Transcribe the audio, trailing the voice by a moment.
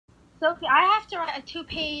Sophie, I have to write a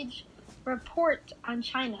 2-page report on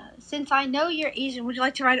China. Since I know you're Asian, would you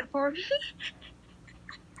like to write it for me?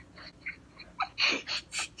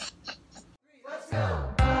 Let's go.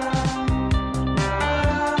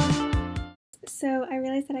 So I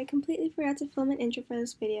realized that I completely forgot to film an intro for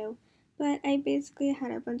this video, but I basically had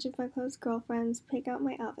a bunch of my close girlfriends pick out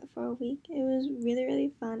my outfit for a week. It was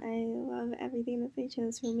really fun. I love everything that they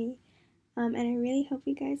chose for me, and I really hope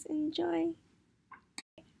you guys enjoy.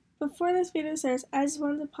 Before this video starts, I just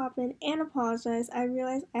wanted to pop in and apologize. I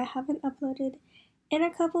realized I haven't uploaded in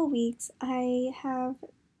a couple weeks. I have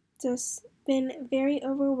just been very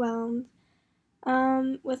overwhelmed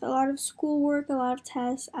with a lot of schoolwork, a lot of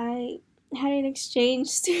tests. I had an exchange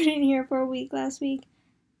student here for a week last week,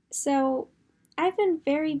 so I've been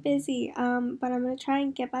very busy, but I'm going to try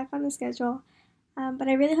and get back on the schedule, but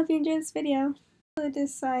I really hope you enjoyed this video. I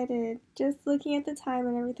decided, just looking at the time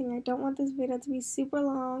and everything, I don't want this video to be super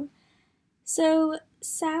long, so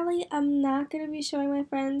sadly I'm not going to be showing my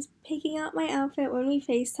friends picking out my outfit when we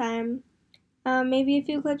FaceTime. Maybe a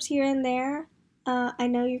few clips here and there. I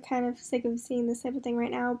know you're kind of sick of seeing this type of thing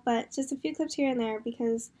right now, but just a few clips here and there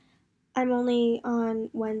because I'm only on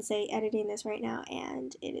Wednesday editing this right now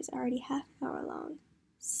and it is already half an hour long.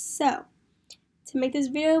 So, to make this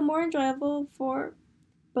video more enjoyable for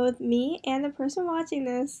both me and the person watching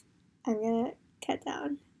this, I'm gonna cut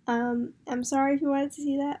down. I'm sorry if you wanted to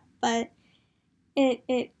see that, but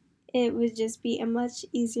it would just be a much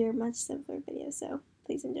easier, much simpler video, so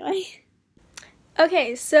please enjoy.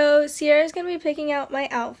 Okay, so Sierra's gonna be picking out my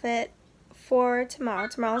outfit for tomorrow.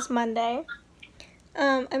 Tomorrow's Monday.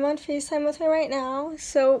 I'm on FaceTime with her right now,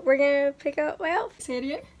 so we're gonna pick out my outfit. Say it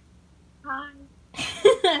again. Hi.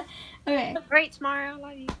 Okay. Great tomorrow.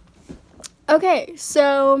 Love you. Okay,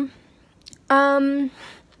 so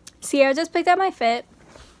Sierra just picked out my fit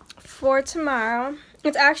for tomorrow.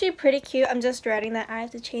 It's actually pretty cute. I'm just dreading that I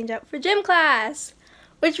have to change out for gym class,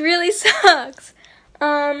 which really sucks.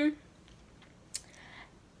 But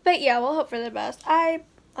yeah, we'll hope for the best. I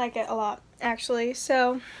like it a lot, actually,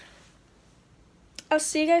 so I'll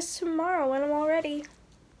see you guys tomorrow when I'm all ready.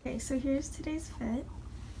 Okay, so here's today's fit.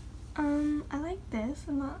 I like this.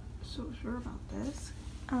 I'm not so sure about this.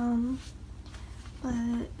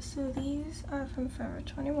 But so these are from Forever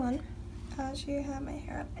 21. She had my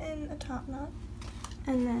hair up in a top knot.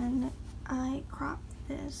 And then I cropped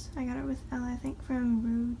this. I got it with Ella, I think from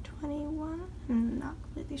Rue 21. I'm not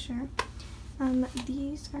completely sure.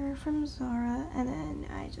 These are from Zara, and then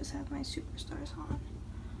I just have my Superstars on.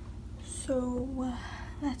 So,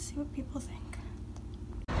 let's see what people think.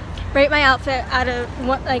 Rate my outfit out of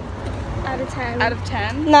what, like, out of 10. Out of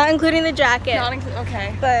 10? Not including the jacket.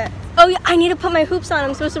 Okay. But, oh yeah, I need to put my hoops on.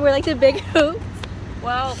 I'm supposed to wear, like, the big hoops.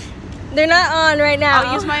 Well, they're not on right now.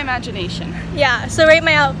 I'll use my imagination. Yeah, so rate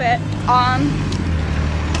my outfit.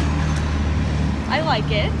 I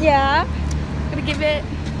like it. Yeah. I'm gonna give it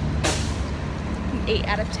an 8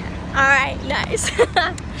 out of 10. Alright, nice.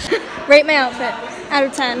 Rate my outfit out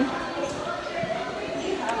of 10.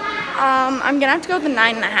 I'm gonna have to go with the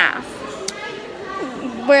 9.5.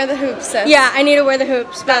 Wear the hoops, sis. Yeah, I need to wear the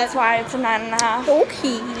hoops, but that's why it's a 9.5.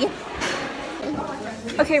 Okay.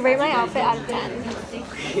 Okay, rate my outfit out of 10.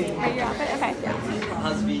 Rate your outfit? Okay. Yeah.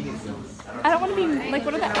 I don't want to be, like,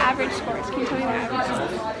 what are the average scores? Can you tell me the average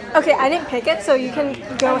scores? Okay, I didn't pick it, so you can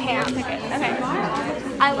go ham. Pick it. Okay.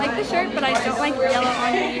 I like the shirt, but I don't like yellow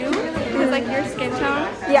on you. Because, like, your skin tone.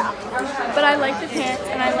 Yeah. But I like the pants,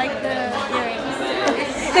 and I like the earrings.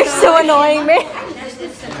 They're so annoying, man.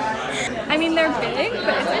 I mean, they're big,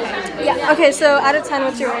 but it's okay. Yeah, okay, so out of 10,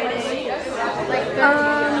 what's your rating?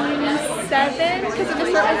 7, because if the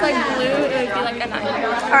shirt was, like, blue, it would be, like, a 9.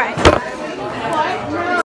 Alright.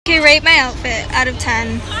 Okay, rate my outfit out of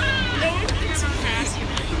 10.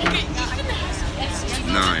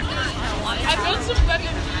 9.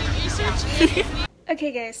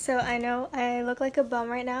 Okay guys, so I know I look like a bum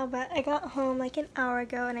right now, but I got home like an hour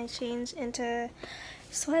ago and I changed into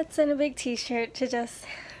sweats and a big t-shirt to just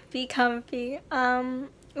be comfy.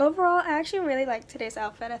 Overall, I actually really liked today's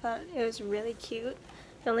outfit. I thought it was really cute.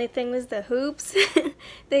 The only thing was the hoops.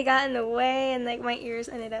 They got in the way and like my ears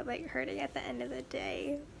ended up like hurting at the end of the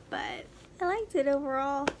day. But I liked it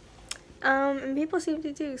overall. And people seem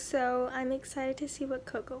to do, so I'm excited to see what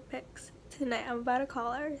Coco picks tonight. I'm about to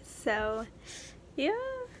call her, so yeah.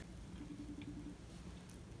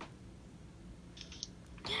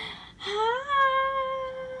 Hi.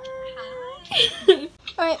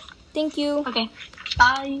 Alright, thank you. Okay.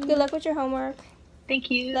 Bye. Good luck with your homework.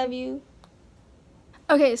 Thank you. Love you.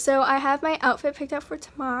 Okay, so I have my outfit picked up for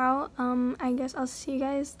tomorrow. I guess I'll see you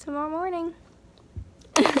guys tomorrow morning.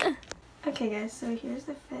 Okay guys, so here's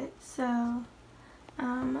the fit. So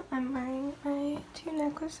I'm wearing my 2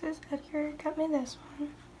 necklaces. Edgar got me this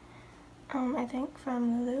one, I think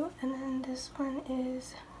from Lulu, and then this one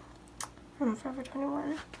is from Forever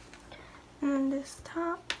 21. And then this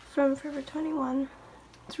top from Forever 21.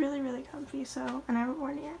 It's really, really comfy, so, and I haven't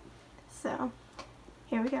worn it yet. So,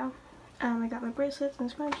 here we go. I got my bracelets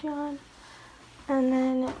and scrunchie on. And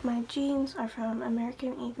then my jeans are from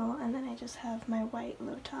American Eagle, and then I just have my white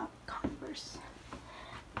low top Converse.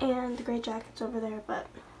 And the gray jacket's over there, but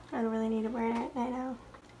I don't really need to wear it right now.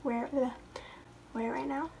 Wear it right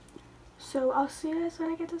now. So I'll see you guys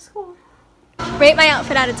when I get to school. Rate my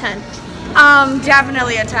outfit out of 10.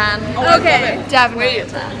 Definitely a 10. Oh, okay. Definitely a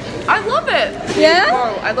 10. I love it. Yeah?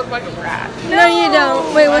 Oh, I look like a rat. No, you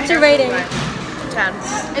don't. Wait, what's your rating? 10.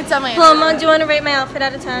 It's definitely a 10. Paloma, do you want to rate my outfit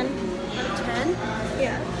out of 10? 10?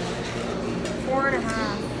 Yeah.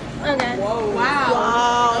 4.5. Okay. Whoa.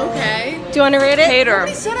 Wow. Okay. Do you want to rate it? Hater.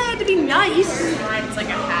 He said I had to be nice. Mine's like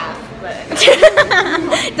a half, but.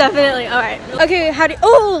 Definitely. All right. Okay. How do?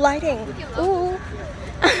 Oh, lighting. Ooh.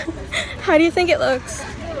 How do you think it looks?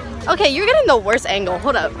 Okay, you're getting the worst angle.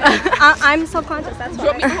 Hold up. I'm self-conscious. That's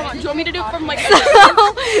why. Do you want me to do it from like?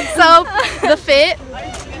 So the fit.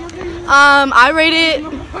 I rate it.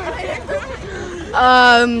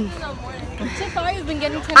 So far, you've been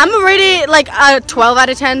getting. I'm gonna rate it like a 12 out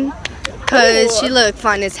of 10 because she looked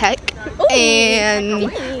fine as heck,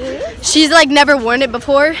 and she's like never worn it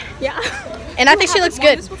before. Yeah. And I think she looks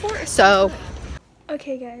good. So.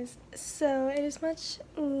 Okay, guys. So it is much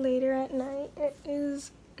later at night. It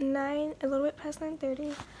is a little bit past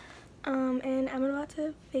 9:30. And I'm about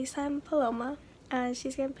to FaceTime Paloma.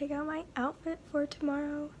 She's gonna pick out my outfit for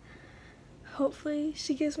tomorrow. Hopefully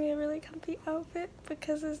she gives me a really comfy outfit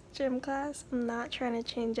because it's gym class. I'm not trying to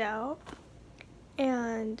change out.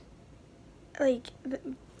 And like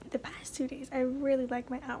the past 2 days, I really like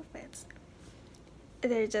my outfits.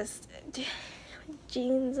 They're just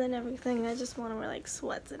jeans and everything. I just want to wear like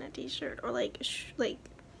sweats and a t-shirt, or like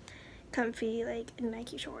comfy like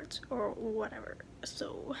Nike shorts or whatever.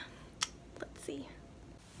 So let's see.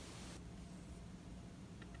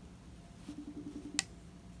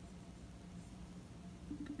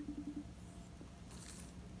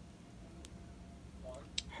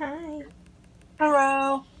 Hi.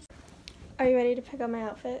 Hello. Are you ready to pick out my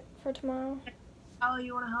outfit for tomorrow? Oh,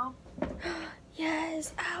 you want to help?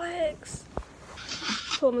 Yes, Alex.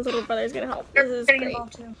 Paloma's little brother is gonna help. This is great.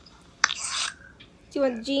 Too. Do you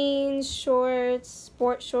want jeans, shorts,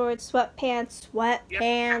 sport shorts, sweatpants,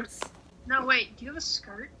 No, wait. Do you have a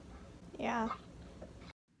skirt? Yeah.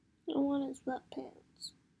 I want sweatpants.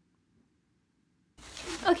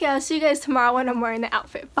 Okay, I'll see you guys tomorrow when I'm wearing the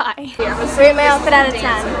outfit. Bye. Rate my outfit out of 10.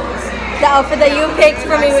 The outfit that you picked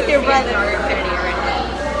for me with your brother.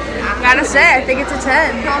 I gotta say, I think it's a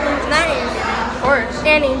 10. Nice. Of course.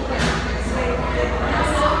 Annie.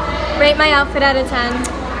 Rate my outfit out of 10.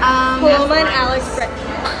 Paloma and Alex. Okay.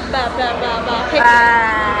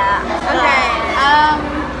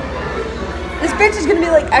 This bitch is gonna be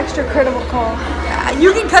like extra critical.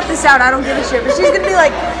 You can cut this out. I don't give a shit. But she's gonna be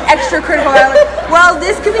like extra critical. Like, well,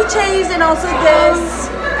 this could be changed and also this.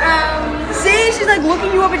 See, she's like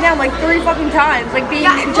looking you up and down like 3 fucking times, like being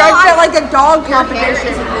judged at like a dog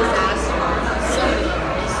competition.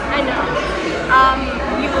 I know.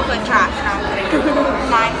 You look like trash. Now I'm kidding.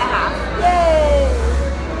 9.5. Yay.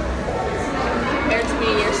 Compared to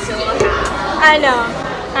me, you're still a half. I know.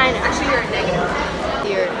 Actually, you're a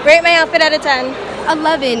negative. Rate my outfit out of 10.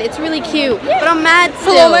 11. It's really cute, but I'm mad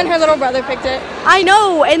still. Paloma and her little brother picked it. I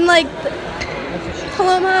know, and like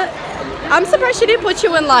Paloma, I'm surprised she didn't put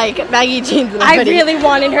you in like baggy jeans and a I hoodie. really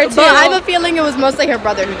wanted her to. But I have a feeling it was mostly her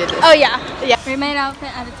brother who did this. Oh yeah. Yeah. Rate my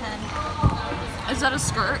outfit out of 10. Is that a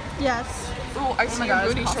skirt? Yes. Oh, I see your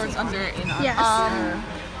booty shorts under it. Yes.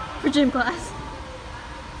 For gym class.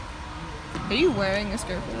 Are you wearing a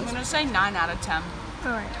skirt for this? I'm gonna say 9 out of 10.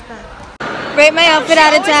 Alright, rate my outfit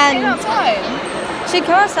out of 10. Outside. She'd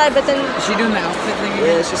come outside, but then. Is she doing the outfit thing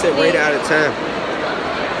again? Yeah, she said rate it out of 10.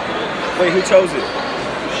 Wait, who chose it?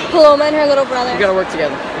 Paloma and her little brother. We gotta work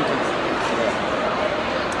together.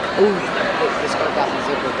 Ooh. This skirt got the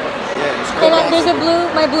zipper. Yeah, it's And there's a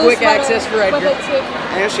my blue Quick sweater access for Edgar. with it too.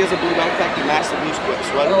 And she has a blue backpack that matches the blue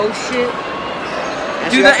sweater. Oh shit. And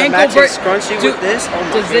Do she the got ankle matching break scrunchie with this. Oh my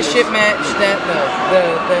Does this shit goodness. match that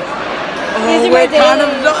the These are my it kind of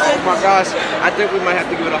dailies. does. Oh my gosh, I think we might have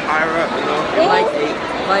to give it a higher up, you know? Like 8.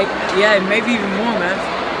 Like yeah, maybe even more, man.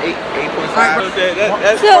 8.5. Okay,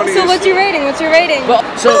 that's So funny as what's shit. your rating? What's your rating? Well,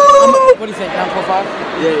 so what do you think? 9.5?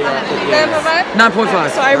 Yeah. 9.5? 9.5.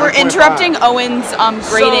 Sorry, we're 9.5. interrupting Owen's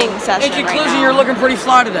grading So, session. in conclusion, right now. you're looking pretty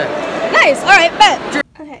fly today. Nice. All right, bet.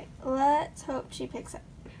 Okay, let's hope she picks up.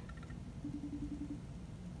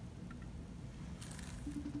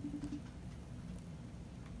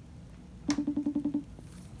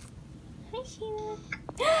 Hi, Sheila.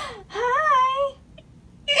 Hi.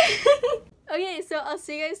 Okay, so I'll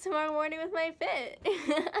see you guys tomorrow morning with my fit.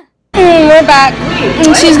 We're back.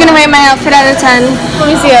 And she's gonna rate my outfit out of 10. Let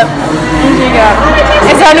me see it. Here you go.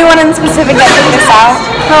 Is there anyone in specific that picked this out?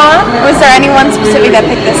 Huh? Was there anyone specific that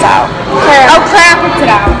picked this out? Claire. Oh, Claire picked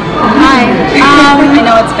it out. Hi. I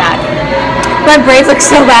know it's bad. My braids look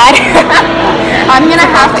so bad. I'm gonna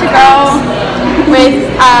have to go with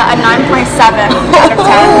a 9.7 out of 10.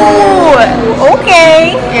 Oh,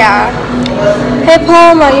 okay. Yeah. Hey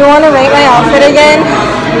Palma, you want to rate my outfit again?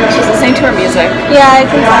 She's listening to her music. Yeah, I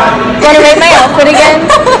can tell. You want to rate my outfit again?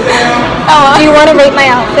 Oh. Do you want to rate my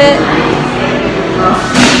outfit?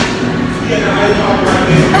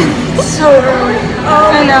 So early.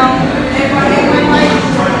 I know.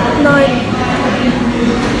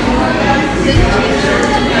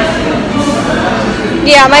 9.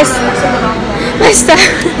 Yeah, my stuff.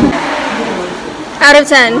 Out of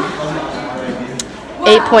 10.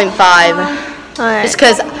 8.5. Alright. Just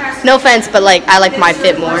because, no offense, but like I like my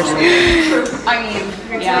fit more. So. Do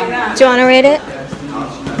you want to rate it?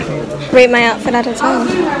 Rate my outfit out of 10.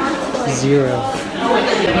 0.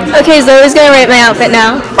 Okay, Zoe's gonna rate my outfit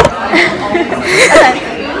now.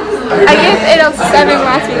 I gave it a 7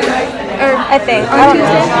 last week. Or I think.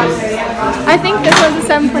 I think this was a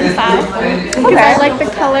 7.5. Because I like the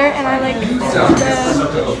color and I like the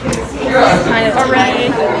kind of array.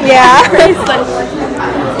 Yeah.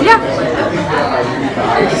 Yeah.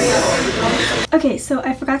 Okay, so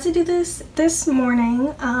I forgot to do this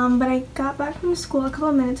morning, but I got back from school a couple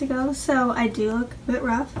of minutes ago, so I do look a bit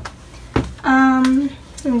rough.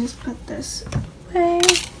 Let me just put this away.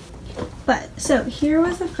 But, so here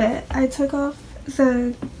was the fit. I took off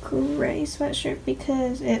the gray sweatshirt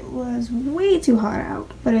because it was way too hot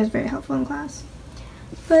out, but it was very helpful in class.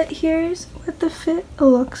 But here's what the fit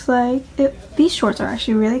looks like. These shorts are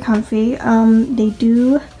actually really comfy. They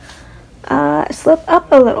do slip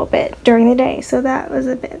up a little bit during the day, so that was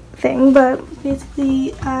a bit thing. But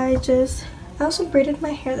basically, I also braided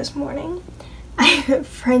my hair this morning. I haven't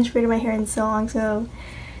French braided my hair in so long, so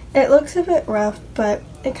it looks a bit rough, but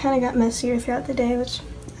it kind of got messier throughout the day, which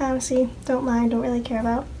honestly don't mind, don't really care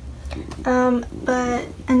about. And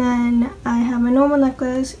then I have my normal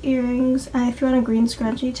necklace, earrings. I threw on a green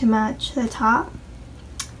scrunchie to match the top.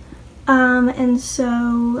 And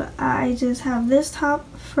so I just have this top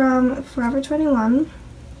from Forever 21.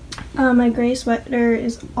 My gray sweater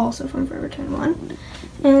is also from Forever 21.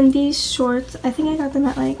 And these shorts, I think I got them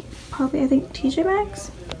at probably TJ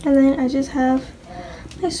Maxx. And then I just have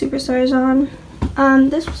my Superstars on.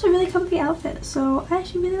 This was a really comfy outfit, so I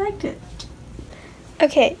actually really liked it.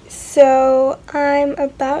 Okay, so I'm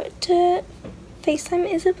about to FaceTime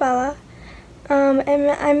Isabella.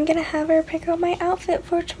 And I'm gonna have her pick out my outfit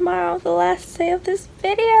for tomorrow, the last day of this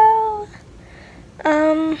video.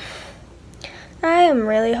 I am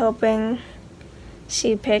really hoping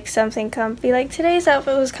she picks something comfy. Like, today's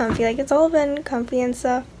outfit was comfy. Like, it's all been comfy and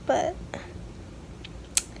stuff, but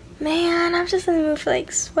man, I'm just in the mood for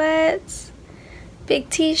like sweats, big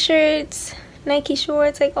t-shirts, Nike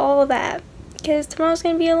shorts, like all of that. Because tomorrow's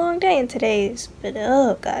gonna be a long day and today's, but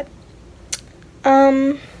oh god.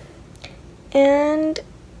 And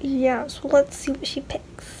yeah, so let's see what she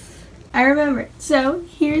picks. I remembered. So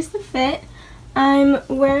here's the fit. I'm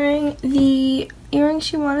wearing the earrings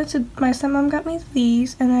she wanted to. My stepmom got me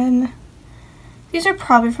these, and then these are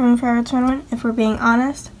probably from Forever 21, if we're being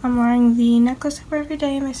honest. I'm wearing the necklace I wear every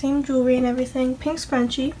day, my same jewelry and everything, pink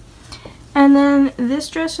scrunchie. And then this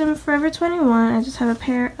dress from Forever 21, I just have a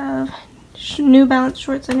pair of New Balance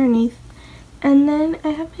shorts underneath. And then I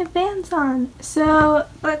have my Vans on. So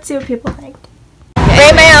let's see what people think.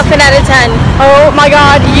 Rate my outfit out of 10. Oh my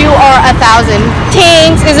god, you are 1,000.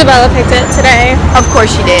 Thanks. Isabella picked it today. Of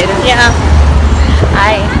course she did. Yeah.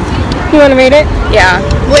 You want to rate it? Yeah.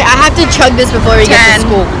 Wait, I have to chug this before we get to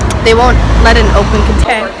school. They won't let an open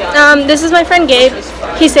container. Okay. This is my friend Gabe.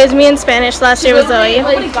 He saved me in Spanish last year with Zoe.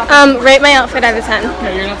 Rate my outfit out of 10. No,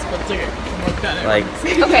 you're not supposed to take it. Like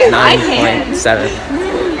Okay, 9.7.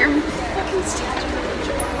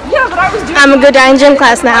 Yeah, but I was doing I'm gonna go down in gym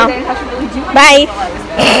class now. Bye.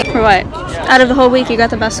 For what? Out of the whole week, you got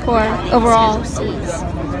the best score overall.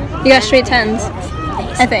 You got straight 10s,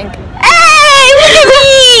 I think. Hey, look at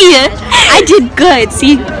me! I did good,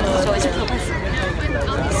 see?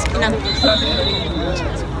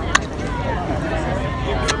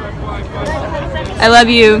 I love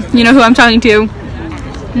you. You know who I'm talking to.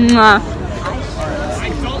 Mwah.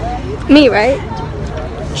 Me, right?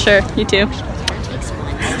 Sure, you too.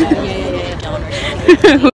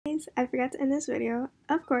 Guys, I forgot to end this video,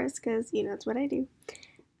 of course, because you know it's what I do.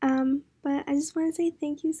 But I just want to say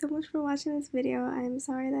thank you so much for watching this video. I'm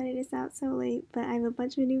sorry that it is out so late, but I have a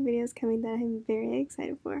bunch of new videos coming that I'm very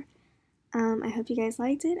excited for. I hope you guys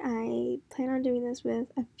liked it. I plan on doing this with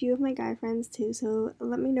a few of my guy friends too, so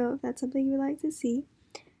let me know if that's something you would like to see.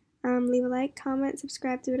 Leave a like, comment,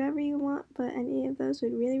 subscribe, do whatever you want, but any of those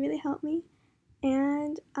would really, really help me.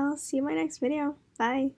 And I'll see you in my next video. Bye!